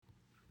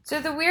So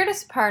the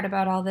weirdest part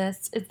about all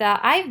this is that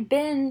I've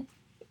been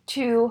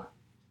to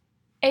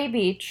a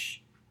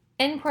beach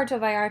in Puerto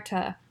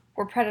Vallarta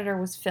where Predator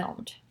was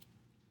filmed.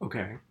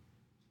 Okay.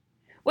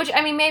 Which,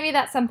 I mean, maybe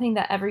that's something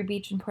that every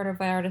beach in Puerto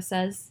Vallarta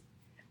says.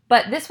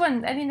 But this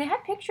one, I mean, they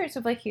had pictures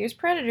of, like, here's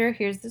Predator,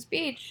 here's this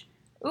beach.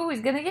 Ooh,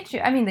 he's gonna get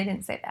you. I mean, they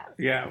didn't say that.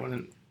 Yeah, I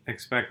wouldn't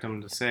expect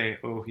him to say,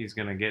 "Oh, he's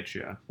gonna get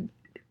you."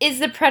 Is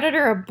the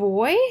Predator a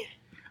boy?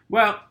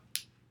 Well,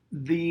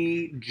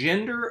 the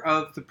gender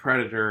of the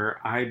predator,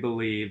 I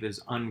believe,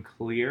 is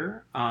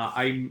unclear.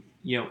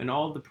 In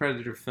all of the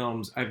Predator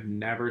films, I've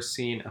never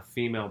seen a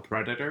female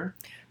predator.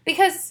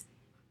 Because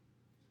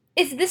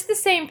is this the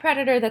same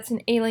Predator that's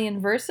an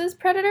Alien versus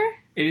Predator?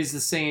 It is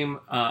the same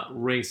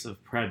race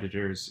of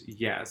predators.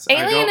 Yes,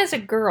 Alien is a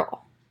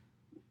girl.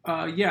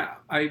 Yeah.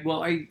 I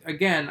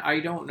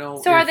don't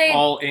know So if are they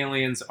all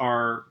aliens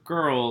are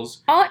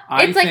girls.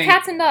 It's like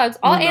cats and dogs.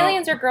 All No.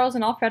 aliens are girls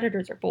and all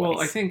predators are boys.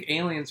 Well, I think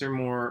aliens are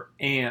more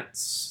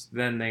ants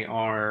than they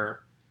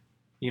are,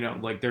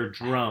 like they're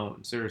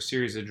drones. They're a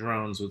series of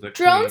drones with a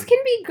drones queen.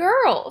 can be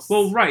girls.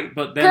 Well, right,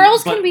 but then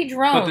girls can be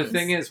drones. But the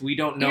thing is, we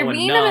don't know You're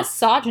being a enough.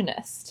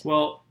 misogynist.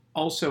 Well,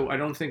 also, I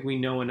don't think we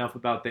know enough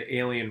about the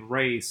alien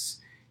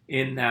race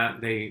in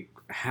that they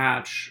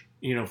hatch,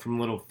 from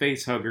little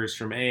face huggers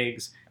from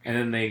eggs, and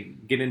then they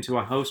get into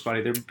a host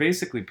body. They're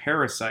basically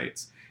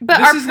parasites. But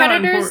This are is not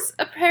predators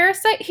a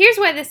parasite? Here's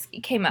why this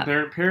came up.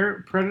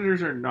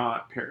 Predators are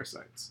not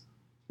parasites.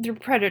 They're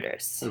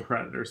predators. They're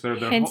predators. They're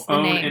their Hence the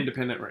own name.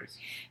 independent race.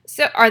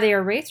 So are they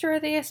a race or are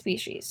they a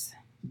species?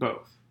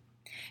 Both.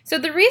 So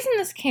the reason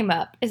this came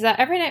up is that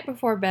every night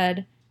before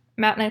bed,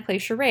 Matt and I play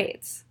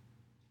charades.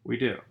 We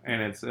do.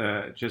 And it's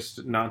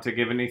just not to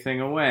give anything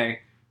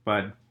away,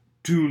 but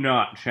do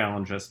not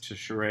challenge us to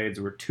charades.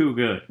 We're too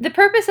good. The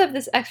purpose of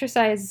this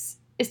exercise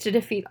is to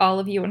defeat all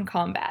of you in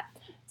combat.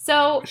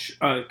 So,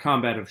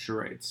 combat of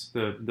charades,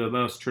 the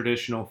most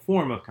traditional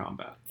form of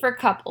combat. For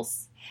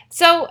couples.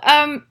 So,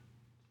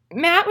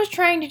 Matt was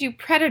trying to do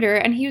Predator,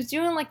 and he was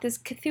doing like this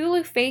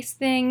Cthulhu face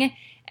thing,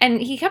 and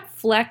he kept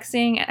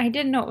flexing, and I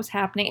didn't know what was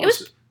happening. It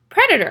was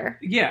Predator.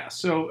 Yeah,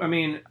 so, I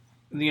mean,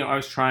 I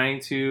was trying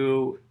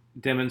to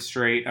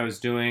demonstrate, I was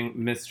doing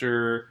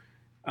Mr.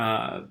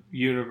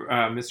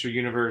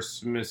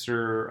 Universe,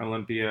 Mr.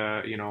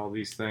 Olympia, all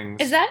these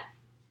things. Is that?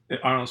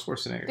 Arnold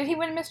Schwarzenegger. Did he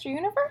win Mr.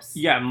 Universe?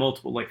 Yeah,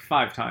 multiple, like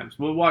 5 times.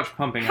 We'll watch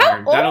Pumping How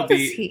Iron. old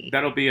is he?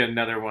 That'll be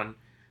another one.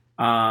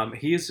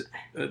 He's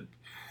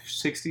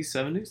 60s,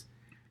 70s.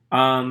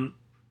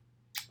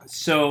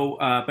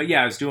 But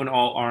yeah, I was doing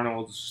all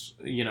Arnold's,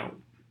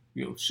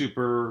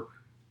 super,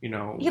 he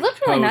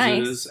looked really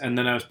poses, nice. And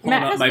then I was pulling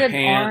Matt up has my good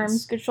pants.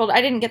 arms, good shoulder.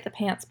 I didn't get the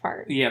pants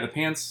part. Yeah, the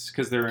pants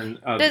because they're in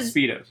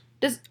Speedos.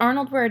 Does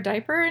Arnold wear a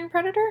diaper in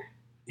Predator?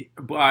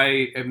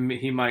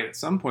 He might at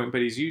some point, but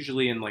he's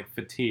usually in like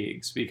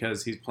fatigues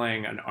because he's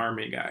playing an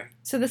army guy.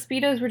 So the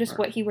Speedos were just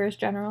what he wears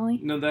generally?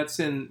 No, that's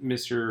in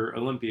Mr.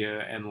 Olympia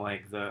and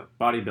like the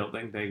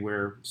bodybuilding. They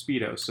wear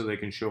Speedos so they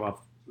can show off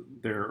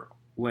their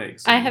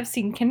legs. I have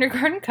seen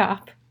Kindergarten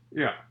Cop.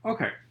 Yeah.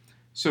 Okay.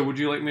 So would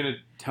you like me to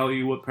tell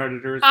you what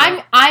Predator is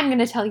about? I'm going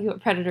to tell you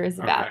what Predator is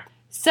about. Okay.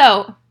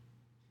 So,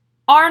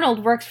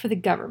 Arnold works for the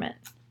government.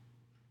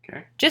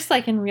 Okay. Just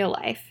like in real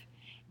life.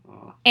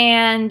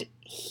 And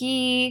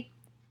he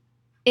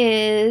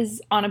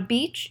is on a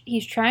beach.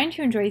 He's trying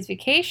to enjoy his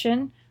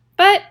vacation.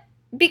 But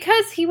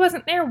because he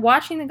wasn't there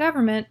watching the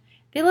government,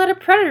 they let a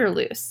predator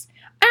loose.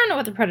 I don't know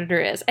what the predator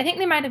is. I think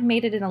they might have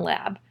made it in a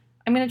lab.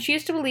 I'm going to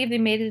choose to believe they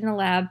made it in a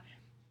lab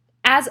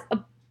as a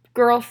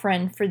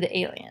girlfriend for the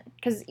alien.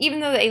 Because even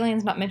though the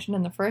alien's not mentioned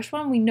in the first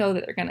one, we know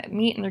that they're going to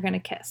meet and they're going to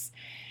kiss.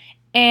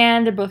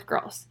 And they're both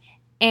girls.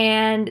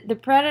 And the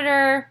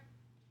predator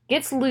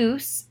gets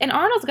loose, and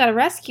Arnold's got to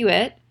rescue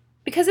it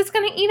because it's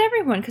going to eat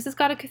everyone because it's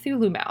got a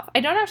Cthulhu mouth. I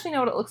don't actually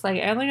know what it looks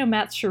like. I only know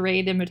Matt's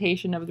charade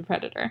imitation of the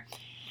predator.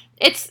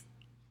 It's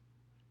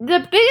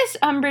the biggest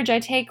umbrage I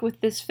take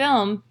with this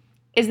film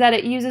is that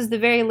it uses the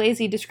very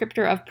lazy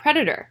descriptor of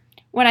predator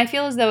when I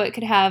feel as though it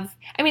could have,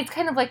 I mean, it's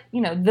kind of like,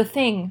 the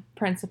Thing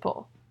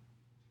principle,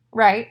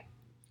 right?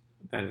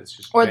 That is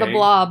just Or vague. The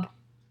Blob.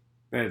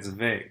 That is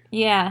vague.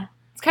 Yeah.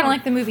 It's kind of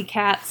like the movie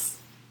Cats.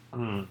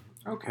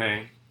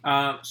 Okay.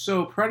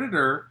 So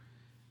Predator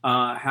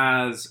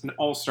has an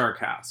all-star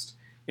cast.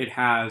 It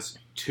has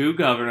 2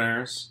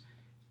 governors.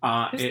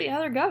 Who's the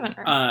other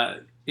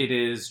governor? It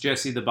is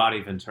Jesse the Body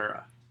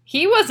Ventura.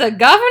 He was a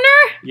governor?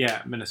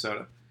 Yeah,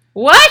 Minnesota.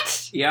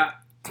 What? Yeah.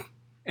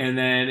 And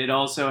then it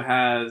also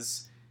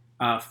has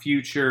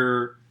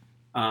future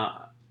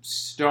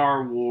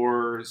Star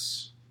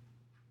Wars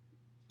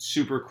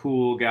super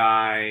cool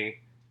guy,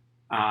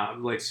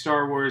 like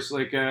Star Wars,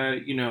 like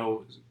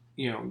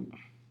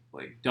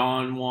like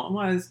Don Juan.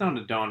 Well, it's not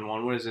a Don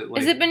Juan. What is it?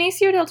 Like, is it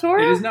Benicio del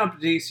Toro? It is not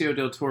Benicio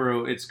del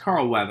Toro. It's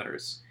Carl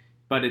Weathers.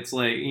 But it's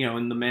like,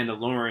 in The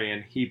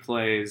Mandalorian, he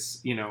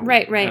plays,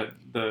 Right.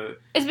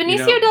 Is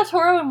Benicio del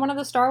Toro in one of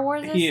the Star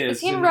Wars? He is.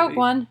 Is he in Rogue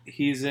One?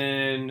 He's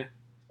in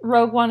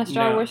Rogue One, a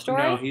Star Wars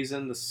story? No, he's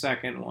in the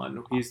second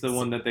one. He's the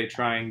one that they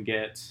try and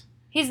get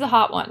He's the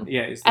hot one.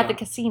 Yeah, he's at the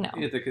casino.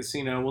 At the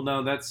casino. Well,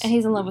 no, that's and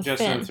he's in love with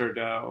Justin Finn.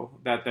 Trudeau.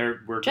 That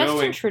we're Justin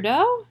going.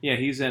 Trudeau? Yeah,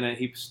 he's in it.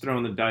 He's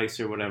throwing the dice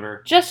or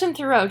whatever. Justin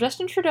Trudeau.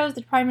 Justin Trudeau is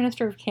the Prime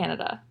Minister of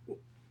Canada.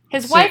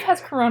 His wife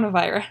has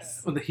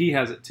coronavirus. Well, he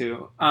has it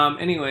too.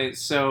 Anyway,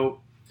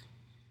 so...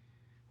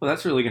 Well,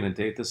 that's really going to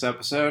date this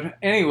episode.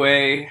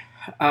 Anyway,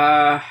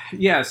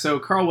 yeah, so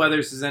Carl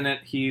Weathers is in it.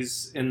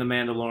 He's in The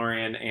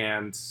Mandalorian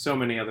and so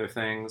many other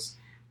things.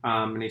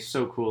 And he's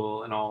so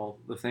cool in all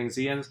the things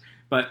he is.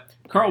 But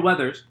Carl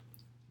Weathers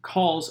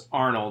calls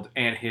Arnold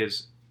and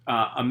his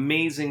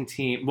amazing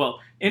team. Well,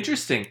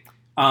 interesting.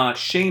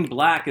 Shane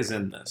Black is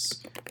in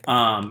this.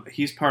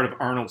 He's part of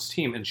Arnold's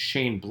team. And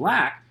Shane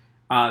Black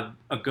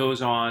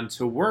goes on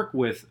to work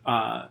with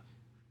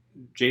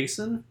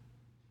Jason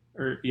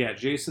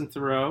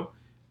Theroux.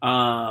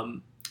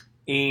 And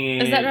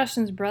is that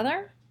Justin's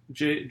brother?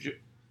 Justin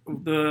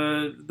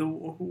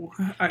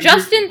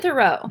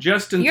Theroux.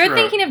 Justin You're Theroux.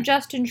 thinking of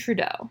Justin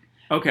Trudeau.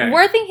 Okay.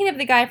 We're thinking of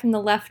the guy from The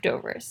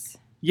Leftovers.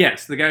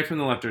 Yes, the guy from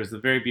The Leftovers, the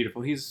very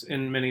beautiful. He's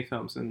in many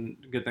films and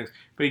good things.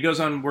 But he goes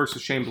on and works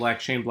with Shane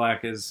Black. Shane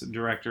Black is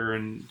director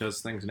and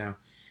does things now.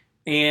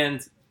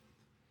 And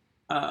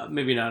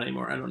maybe not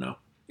anymore. I don't know.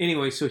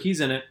 Anyway, so he's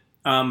in it.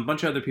 A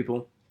bunch of other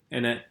people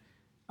in it.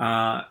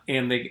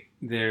 And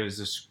there's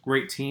this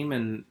great team,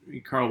 and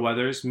Carl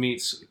Weathers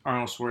meets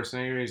Arnold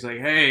Schwarzenegger. He's like,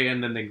 hey,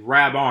 and then they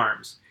grab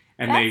arms.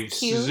 And That's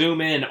they cute.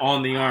 zoom in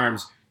on the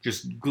arms,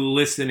 just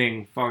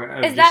glistening.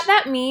 Is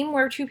that meme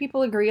where two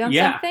people agree on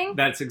something? Yeah,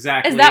 that's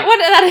exactly Is that what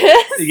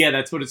that is? Yeah,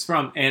 that's what it's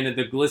from. And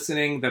the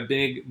glistening, the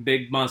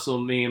big muscle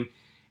meme.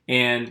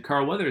 And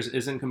Carl Weathers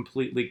isn't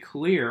completely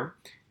clear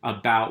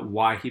about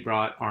why he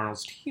brought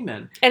Arnold's team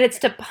in. And it's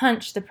to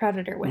punch the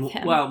Predator with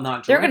him. Well,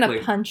 not They're directly. going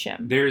to punch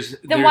him.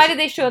 Then why did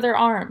they show their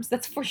arms?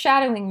 That's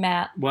foreshadowing,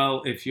 Matt.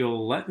 Well, if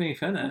you'll let me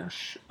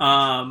finish.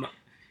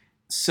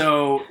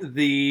 So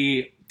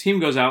the team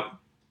goes out,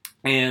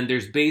 and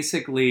there's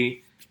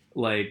basically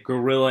like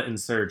guerrilla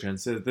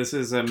insurgents. So this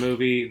is a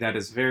movie that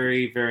is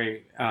very,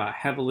 very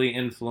heavily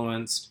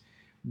influenced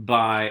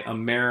by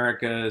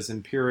America's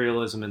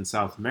imperialism in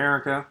South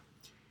America.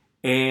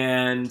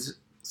 And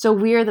so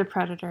we're the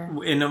Predator.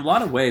 In a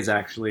lot of ways,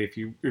 actually, if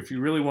you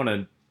really want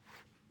to,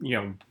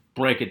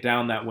 break it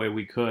down that way,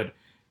 we could.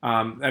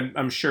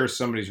 I'm sure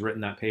somebody's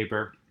written that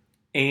paper.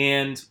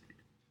 And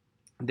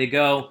they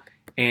go,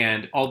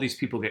 and all these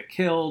people get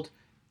killed,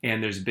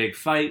 and there's a big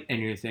fight, and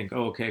you think,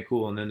 oh, okay,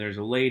 cool. And then there's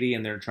a lady,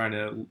 and they're trying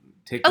to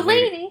take the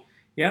lady?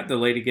 Yeah, the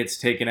lady gets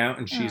taken out,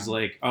 and she's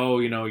like, oh,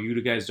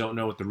 you guys don't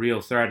know what the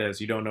real threat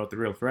is. You don't know what the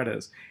real threat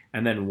is.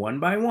 And then one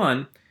by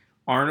one,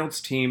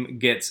 Arnold's team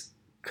gets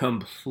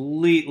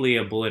completely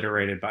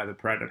obliterated by the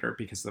Predator,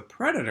 because the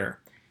Predator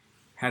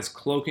has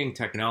cloaking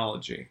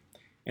technology.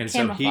 And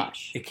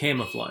camouflage.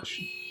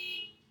 Camouflage.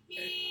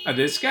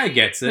 This guy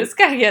gets it. This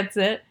guy gets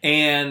it.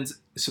 And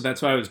so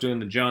that's why I was doing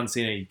the John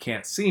Cena, you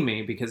can't see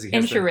me, because he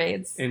has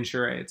in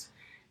charades.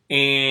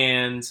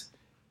 And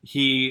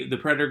the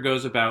Predator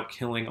goes about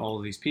killing all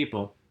of these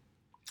people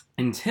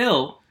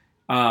until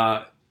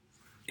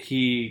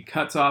he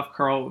cuts off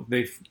Carl.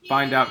 They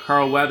find out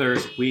Carl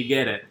Weathers, we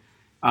get it,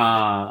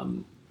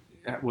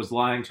 was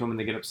lying to him, and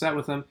they get upset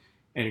with him.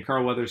 And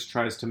Carl Weathers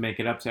tries to make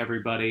it up to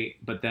everybody,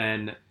 but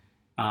then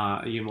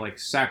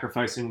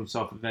sacrificing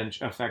himself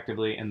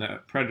effectively, and the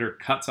Predator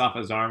cuts off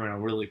his arm in a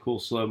really cool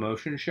slow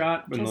motion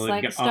shot. Just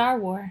like Star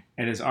Wars.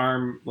 And his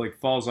arm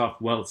falls off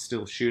while it's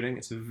still shooting.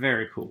 It's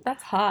very cool.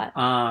 That's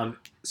hot.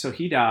 So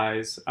he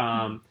dies.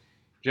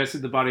 Jesse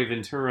the Body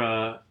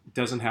Ventura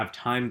doesn't have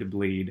time to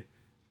bleed.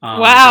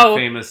 Wow.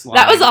 Famous line.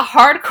 That was a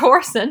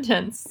hardcore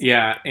sentence.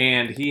 Yeah,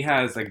 and he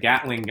has a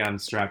Gatling gun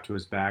strapped to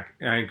his back.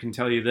 I can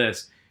tell you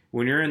this.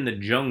 When you're in the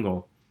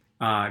jungle,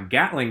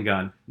 Gatling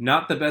gun,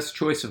 not the best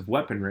choice of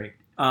weaponry.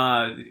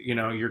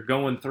 You're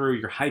going through,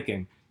 you're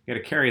hiking. You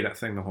got to carry that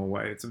thing the whole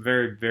way. It's a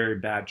very, very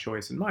bad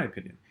choice, in my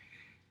opinion.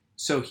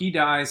 So he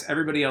dies.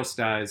 Everybody else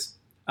dies.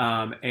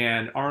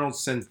 And Arnold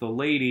sends the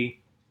lady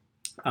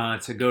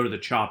to go to the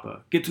chopper.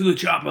 Get to the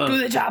chopper. To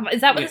the chopper.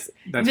 Is that what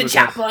the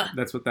chopper?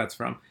 That's what that's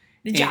from.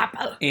 The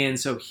chopper. And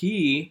so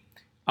he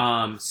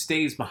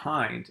stays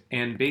behind,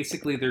 and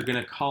basically they're going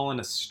to call in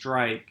a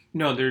strike.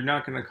 No, they're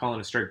not going to call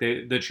in a strike.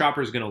 The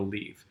chopper's going to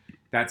leave.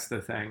 That's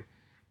the thing.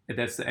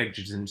 That's the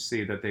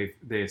exigency that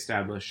they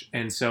establish.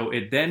 And so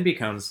it then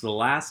becomes the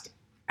last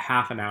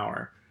half an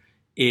hour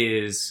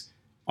is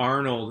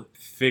Arnold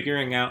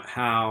figuring out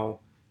how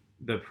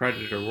the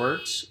Predator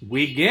works.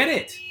 We get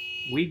it.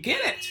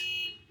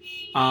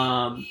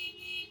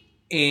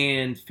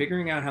 And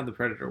figuring out how the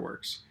Predator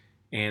works.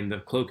 And the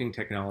cloaking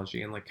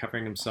technology, and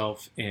covering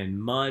himself in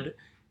mud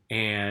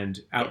and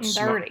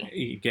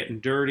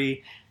getting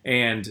dirty,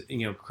 and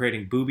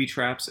creating booby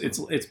traps.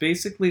 It's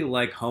basically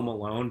like Home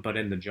Alone, but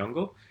in the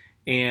jungle.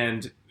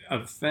 And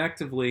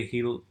effectively,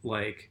 he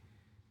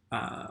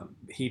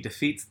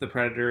defeats the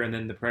Predator, and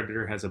then the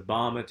Predator has a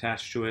bomb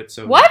attached to it.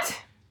 So what?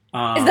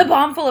 Is the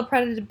bomb full of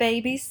Predator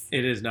babies?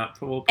 It is not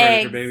full of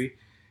Predator baby.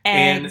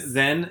 And Eggs.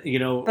 then,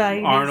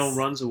 Babies. Arnold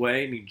runs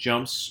away and he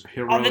jumps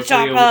On the heroically.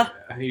 chopper.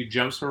 He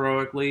jumps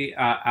heroically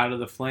out of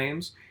the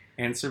flames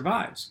and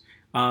survives.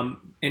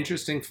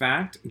 Interesting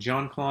fact: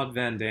 Jean-Claude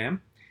Van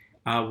Damme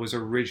was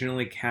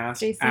originally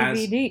cast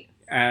JCVD.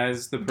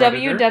 as the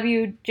Predator.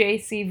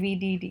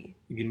 WWJCVDD.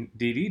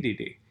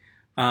 DDDD.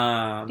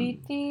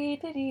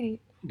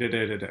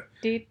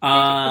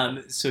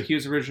 So he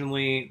was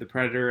originally the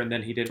Predator, and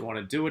then he didn't want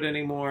to do it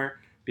anymore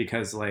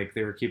because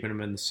they were keeping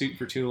him in the suit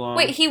for too long.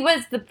 Wait, he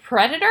was the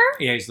Predator?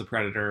 Yeah, he's the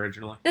Predator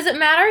originally. Does it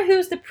matter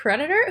who's the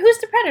Predator? Who's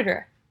the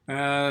Predator?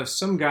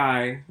 Some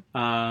guy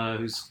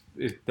does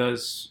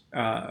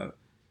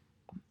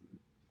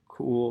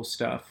cool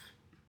stuff.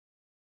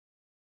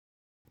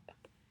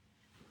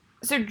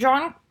 So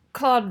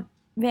Jean-Claude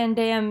Van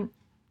Damme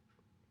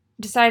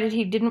decided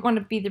he didn't want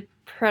to be the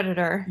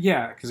Predator.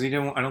 Yeah, because I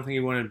don't think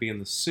he wanted to be in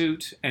the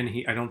suit, and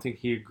I don't think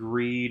he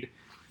agreed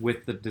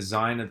with the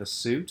design of the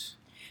suit.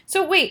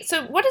 So wait,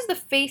 what does the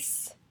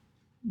face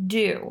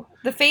do?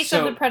 The face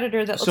of the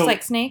Predator that looks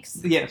like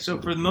snakes? Yeah,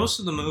 so for most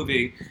of the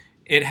movie,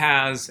 it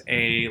has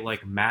a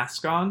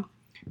mask on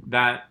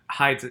that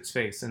hides its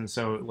face, and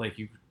so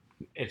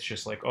it's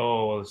just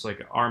it's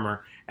like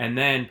armor. And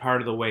then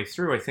part of the way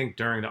through, I think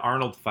during the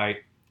Arnold fight,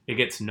 it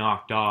gets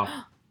knocked off.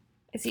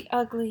 Is he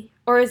ugly?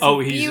 Or is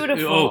he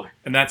beautiful?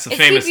 And that's the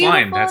famous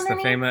line. That's the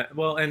underneath?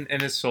 famous,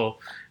 and his soul.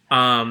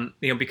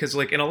 Because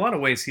in a lot of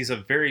ways, he's a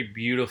very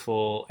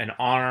beautiful and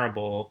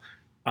honorable.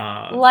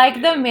 Like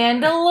the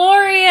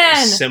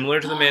Mandalorian.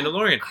 Similar to the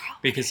Mandalorian.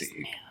 Because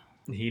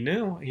he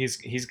knew.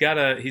 He's got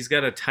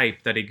a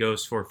type that he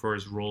goes for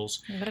his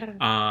roles.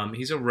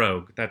 He's a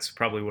rogue. That's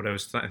probably what I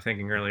was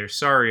thinking earlier.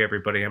 Sorry,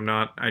 everybody.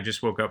 I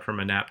just woke up from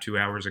a nap 2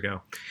 hours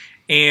ago.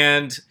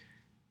 And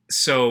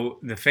so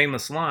the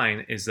famous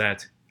line is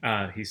that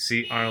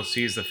Arnold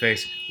sees the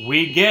face.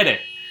 We get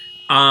it.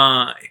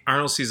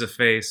 Arnold sees a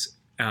face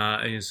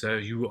and he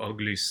says, "You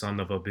ugly son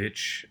of a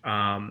bitch."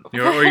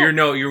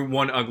 You're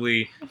one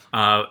ugly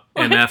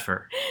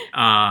MFer.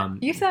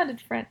 You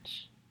sounded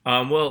French.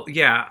 Well,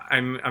 yeah,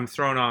 I'm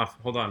thrown off.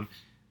 Hold on.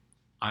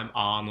 I'm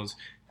Arnold.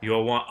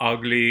 You're one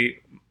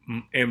ugly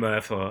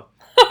MFer.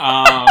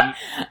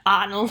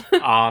 Arnold.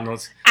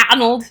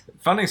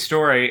 Funny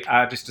story,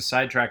 just to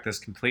sidetrack this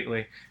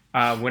completely.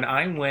 When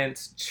I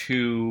went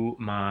to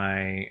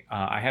I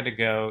had to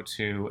go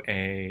to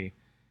a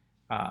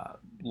a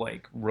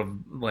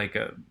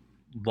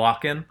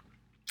lock-in,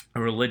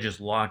 a religious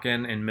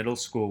lock-in in middle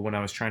school when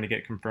I was trying to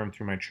get confirmed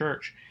through my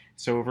church.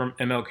 So over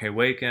MLK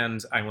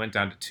weekend, I went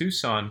down to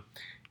Tucson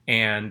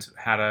and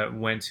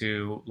went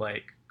to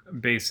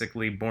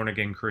basically born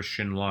again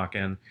Christian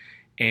lock-in.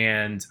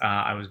 And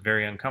I was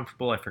very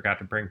uncomfortable. I forgot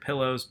to bring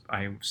pillows.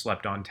 I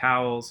slept on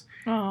towels.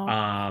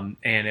 And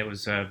it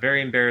was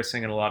very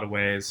embarrassing in a lot of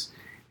ways.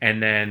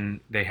 And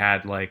then they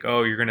had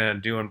you're going to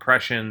do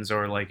impressions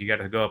or you got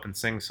to go up and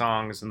sing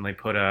songs. And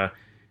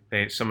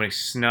somebody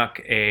snuck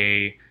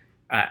a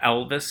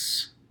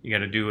Elvis. You got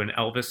to do an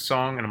Elvis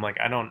song. And I'm like,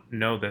 I don't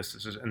know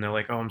this. And they're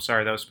like, oh, I'm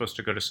sorry. That was supposed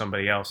to go to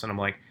somebody else. And I'm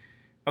like,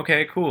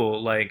 okay,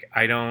 cool.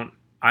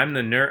 I'm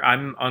the nerd.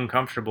 I'm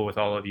uncomfortable with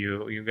all of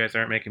you. You guys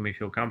aren't making me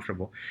feel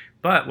comfortable.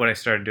 But what I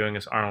started doing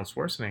is Arnold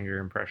Schwarzenegger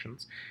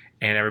impressions.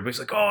 And everybody's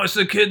like, oh, it's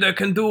the kid that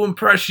can do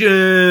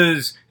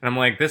impressions. And I'm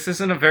like, this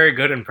isn't a very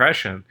good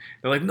impression.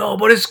 They're like, no,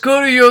 but it's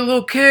good. You're a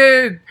little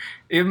kid.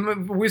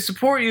 We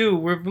support you.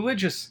 We're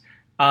religious.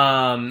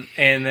 And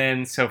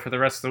then, so for the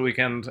rest of the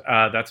weekend,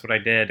 that's what I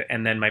did.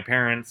 And then my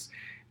parents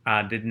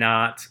did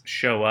not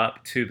show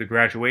up to the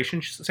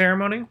graduation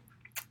ceremony.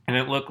 And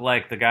it looked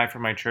like the guy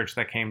from my church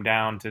that came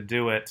down to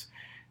do it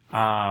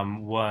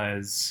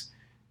was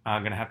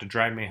going to have to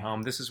drive me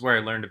home. This is where I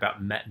learned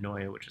about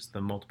metanoia, which is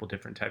the multiple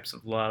different types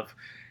of love.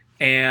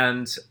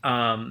 And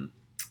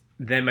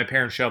then my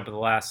parents showed up at the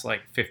last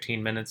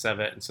 15 minutes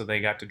of it. And so they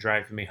got to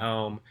drive me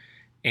home.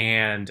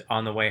 And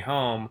on the way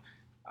home,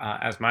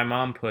 as my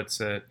mom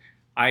puts it,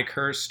 I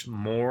cursed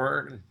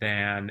more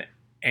than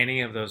any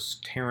of those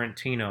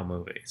Tarantino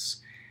movies.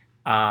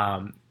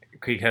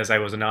 Because I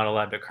was not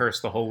allowed to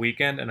curse the whole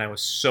weekend, and I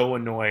was so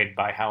annoyed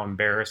by how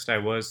embarrassed I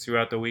was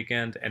throughout the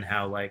weekend, and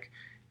how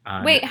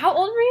Wait, how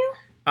old were you?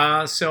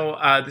 I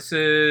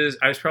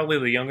was probably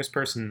the youngest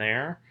person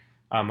there.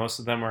 Most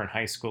of them were in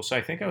high school, so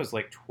I think I was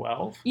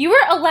 12. You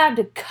were allowed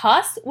to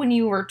cuss when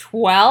you were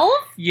 12?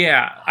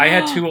 Yeah, I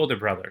had two older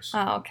brothers.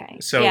 Oh, okay.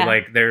 So yeah.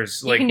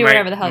 There's you can do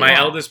whatever the hell you my want.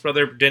 eldest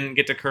brother didn't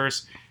get to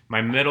curse.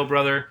 My middle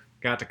brother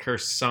got to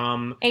curse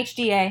some.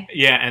 HDA.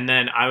 Yeah, and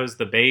then I was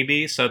the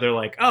baby, so they're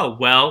like, oh,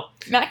 well.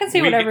 Matt can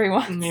say whatever he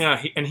wants. Yeah,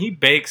 he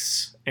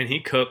bakes, and he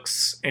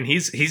cooks, and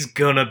he's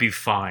gonna be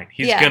fine.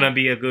 He's gonna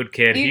be a good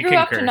kid. You he grew can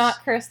up curse. to not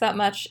curse that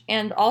much,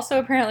 and also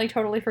apparently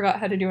totally forgot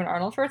how to do an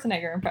Arnold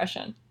Schwarzenegger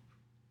impression.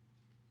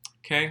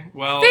 Okay,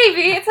 well.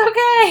 Baby, it's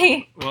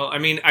okay. Well, I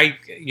mean,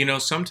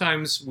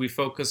 sometimes we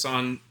focus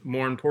on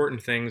more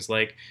important things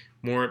like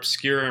more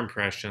obscure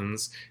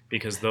impressions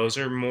because those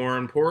are more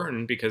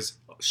important because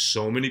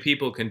so many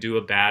people can do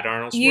a bad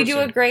Arnold Schwarzenegger. You do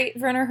a great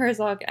Werner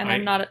Herzog, and I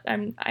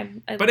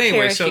But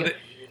anyway, cherish so you.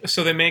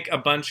 So they make a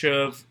bunch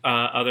of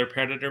other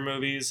Predator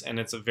movies, and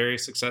it's a very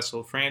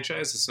successful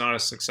franchise. It's not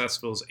as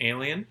successful as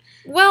Alien,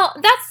 Well,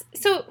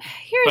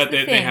 here's but the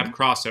they thing. have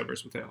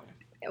crossovers with Alien.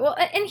 Well,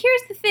 and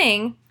here's the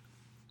thing: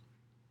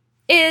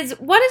 is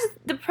what is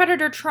the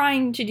Predator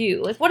trying to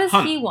do? Like, what does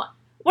Hunt. he want?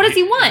 What does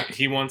he want?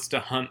 He wants to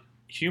hunt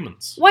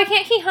humans. Why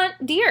can't he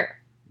hunt deer?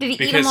 Did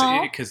he eat them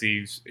all? Because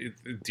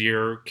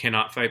deer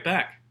cannot fight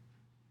back.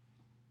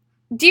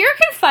 Deer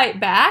can fight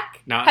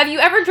back. Not- Have you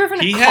ever driven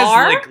a He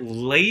car? has like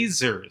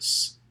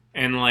lasers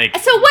and like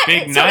So what?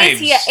 big So knives. is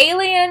he an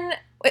alien?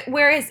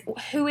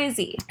 Who is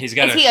he? He's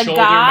got is a he a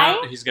shoulder guy?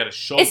 mount. He's got a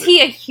shoulder. Is he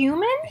a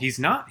human? He's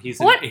not. He's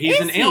What he's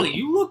is an he? alien.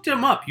 You looked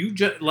him up. You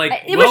just like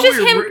It was just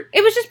him.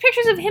 It was just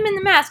pictures of him in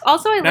the mask.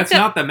 Also, I That's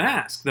looked up. not the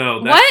mask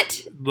though.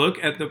 What?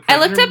 Look at the. I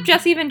looked Predator. up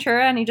Jesse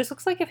Ventura, and he just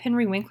looks like if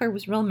Henry Winkler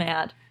was real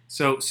mad.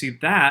 So see,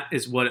 that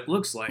is what it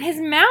looks like.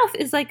 His mouth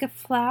is like a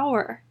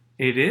flower.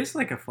 It is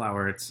like a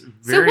flower. It's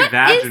very what is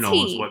vaginal,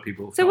 he? is what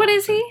people. So call what it.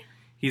 is he?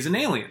 He's an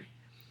alien.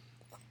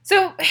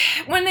 So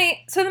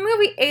the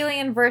movie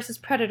Alien versus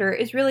Predator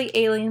is really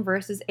Alien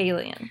versus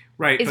Alien.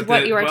 Right, Is but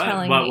what you are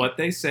telling me. what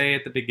they say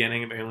at the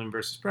beginning of Alien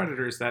versus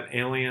Predator is that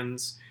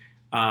aliens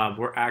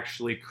were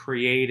actually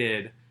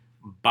created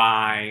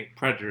by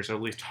predators, or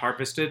at least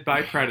harvested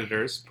by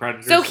predators.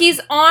 So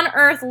he's on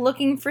Earth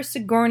looking for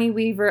Sigourney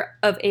Weaver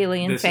of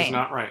Alien This fame. is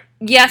not right.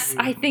 Yes,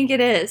 I think it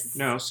is.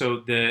 No, so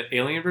the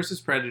Alien versus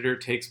Predator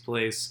takes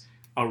place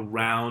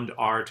around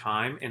our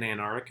time in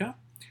Antarctica.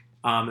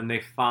 And they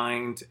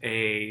find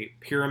a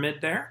pyramid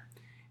there.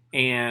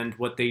 And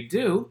what they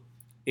do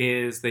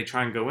is they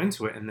try and go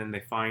into it, and then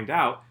they find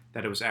out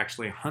that it was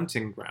actually a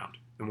hunting ground.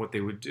 And what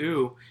they would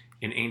do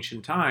in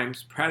ancient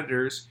times,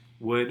 predators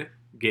would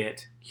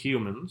get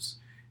humans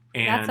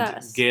and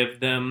That's us.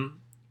 give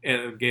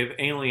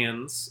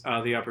aliens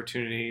the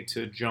opportunity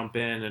to jump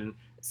in and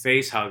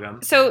face hug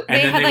them. So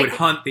And then had they like would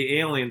hunt the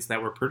aliens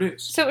that were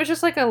produced. so it was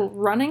just like a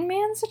Running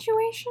Man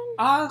situation?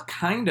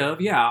 Kind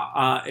of,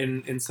 yeah,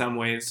 in some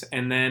ways.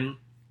 And then,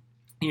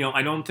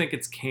 I don't think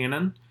it's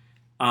canon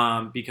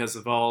because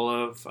of all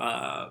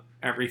of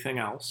everything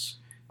else.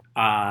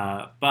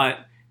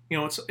 But,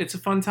 it's a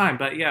fun time.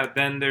 But, yeah,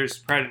 then there's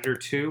Predator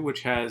 2,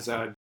 which has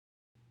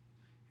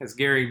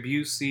Gary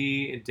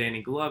Busey and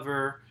Danny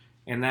Glover.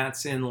 And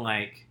that's in,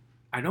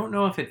 I don't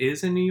know if it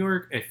is in New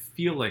York. I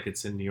feel like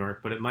it's in New York,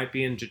 but it might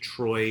be in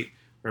Detroit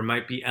or it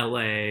might be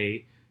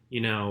L.A.,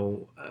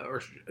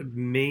 or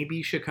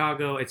maybe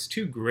Chicago. It's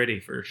too gritty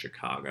for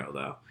Chicago,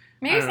 though.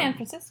 Maybe I don't San know.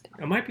 Francisco.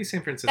 It might be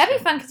San Francisco. That'd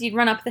be fun because you'd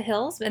run up the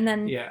hills and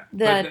then Yeah,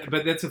 the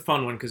but that's a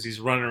fun one because he's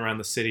running around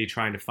the city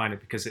trying to find it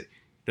because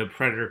the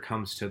predator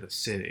comes to the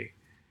city,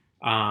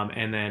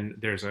 and then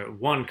there's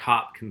one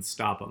cop can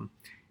stop him,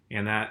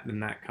 and that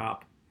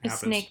cop is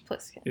happens. Snake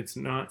Plissken. It's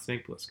not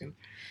Snake Plissken.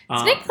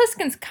 Snake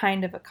Plissken's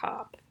kind of a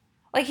cop.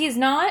 Like he's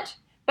not,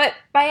 but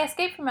by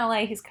Escape from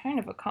LA, he's kind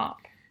of a cop.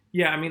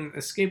 Yeah, I mean,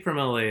 Escape from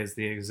LA is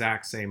the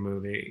exact same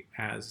movie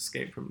as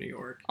Escape from New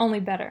York. Only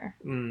better.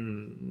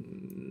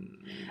 Mm.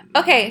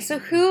 Okay, so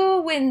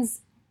who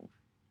wins, the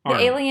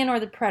Arnold. alien or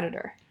the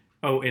predator?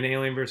 Oh, in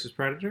Alien versus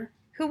Predator?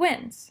 Who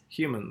wins?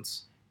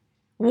 Humans.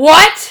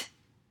 What?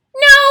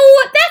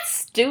 No, that's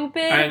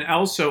stupid. And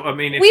also, I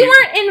mean, if we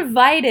weren't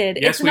invited.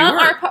 Yes, it's we not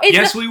were. our part.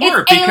 Yes, we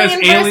were, It's because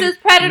Alien versus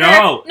Predator,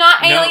 No,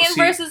 not no, Alien see-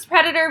 versus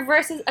Predator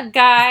versus a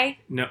guy.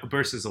 No,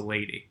 versus a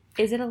lady.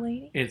 Is it a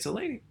lady? It's a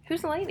lady.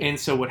 Who's the lady? And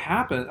so what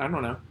happened, I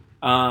don't know.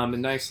 A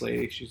nice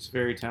lady. She's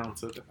very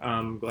talented.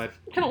 I'm glad.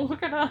 I'm gonna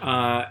look it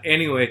up.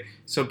 Anyway,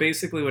 so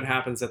basically what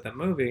happens at that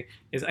movie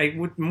is I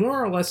would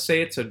more or less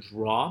say it's a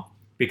draw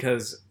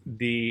because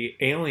the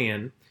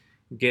alien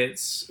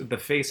gets the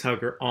face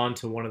hugger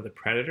onto one of the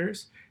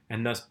predators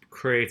and thus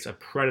creates a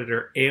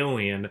predator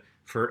alien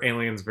for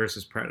Aliens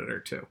versus Predator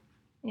 2.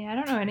 Yeah, I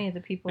don't know any of the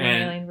people in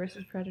And- Alien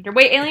versus Predator.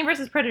 Wait, Alien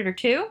versus Predator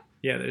 2?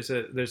 Yeah, there's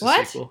a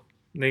What? sequel.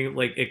 They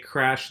it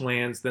crash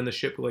lands, then the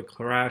ship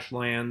crash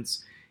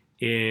lands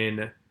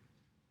in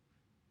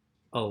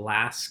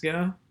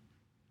Alaska,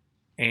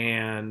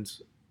 and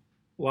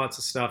lots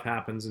of stuff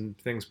happens and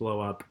things blow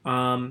up.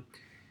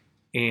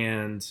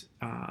 And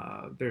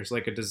there's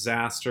a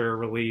disaster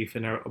relief,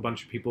 and a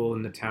bunch of people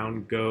in the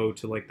town go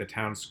to the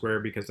town square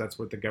because that's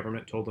what the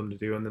government told them to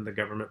do, and then the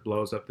government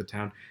blows up the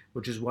town,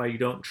 which is why you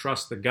don't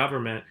trust the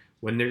government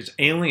when there's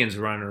aliens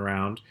running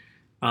around.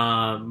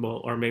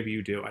 Or maybe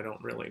you do. I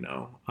don't really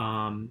know.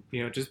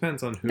 It just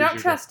depends on who. Don't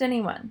trust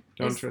anyone.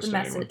 Don't is trust the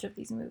message anyone. of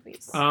these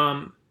movies.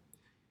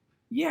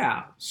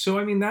 Yeah. So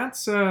I mean,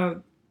 that's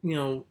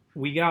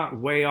we got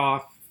way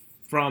off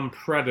from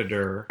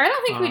Predator. I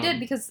don't think we did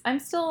because I'm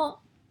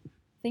still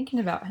thinking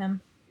about him.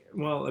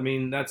 Well, I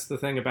mean, that's the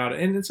thing about it,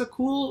 and it's a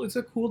cool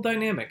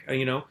dynamic.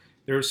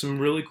 There are some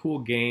really cool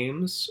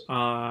games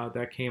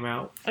that came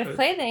out. I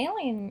played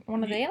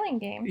one of the Alien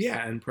games.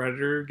 Yeah, and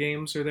Predator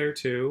games are there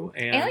too.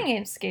 And Alien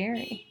game's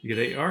scary. Yeah,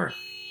 they are.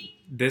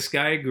 This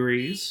guy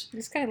agrees.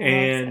 This guy loves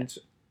And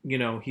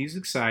it. he's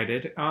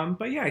excited.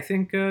 But yeah, I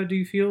think. Do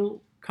you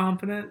feel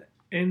confident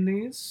in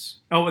these?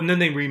 Oh, and then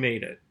they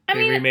remade it. I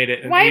mean, remade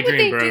it. And why would Adrian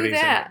they do Brody's in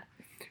that?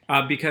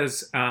 it.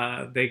 Because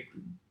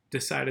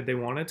decided they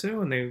wanted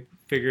to, and they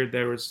figured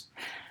there was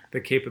the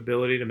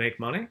capability to make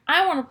money.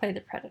 I want to play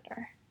the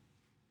Predator.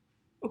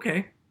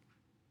 Okay.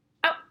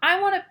 I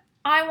want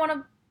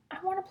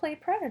to play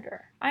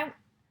Predator. I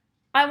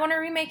want to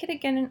remake it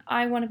again, and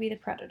I want to be the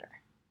Predator.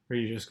 Are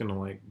you just gonna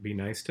like be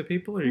nice to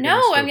people, or are you No,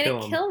 gonna I'm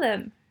gonna kill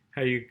them.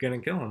 How are you gonna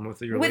kill them?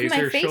 With your with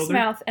laser my face shoulder?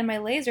 mouth and my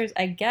lasers,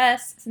 I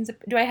guess.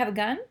 Do I have a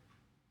gun?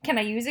 Can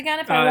I use a gun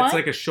if I want? It's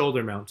like a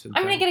shoulder mounted.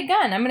 I'm gonna get a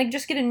gun. I'm gonna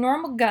just get a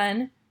normal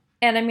gun,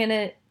 and I'm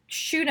gonna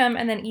shoot them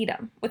and then eat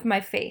them with my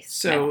face.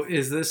 So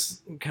is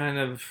this kind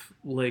of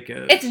like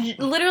a? It's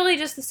literally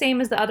just the same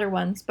as the other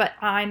ones, but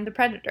I'm the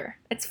Predator.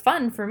 It's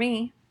fun for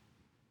me.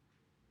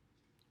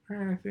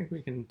 I think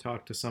we can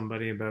talk to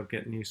somebody about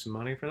getting you some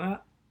money for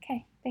that.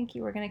 Okay, thank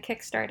you. We're gonna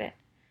kickstart it.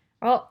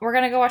 Well, we're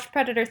gonna go watch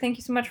Predator. Thank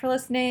you so much for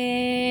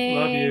listening.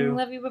 Love you.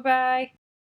 Love you. Bye-bye.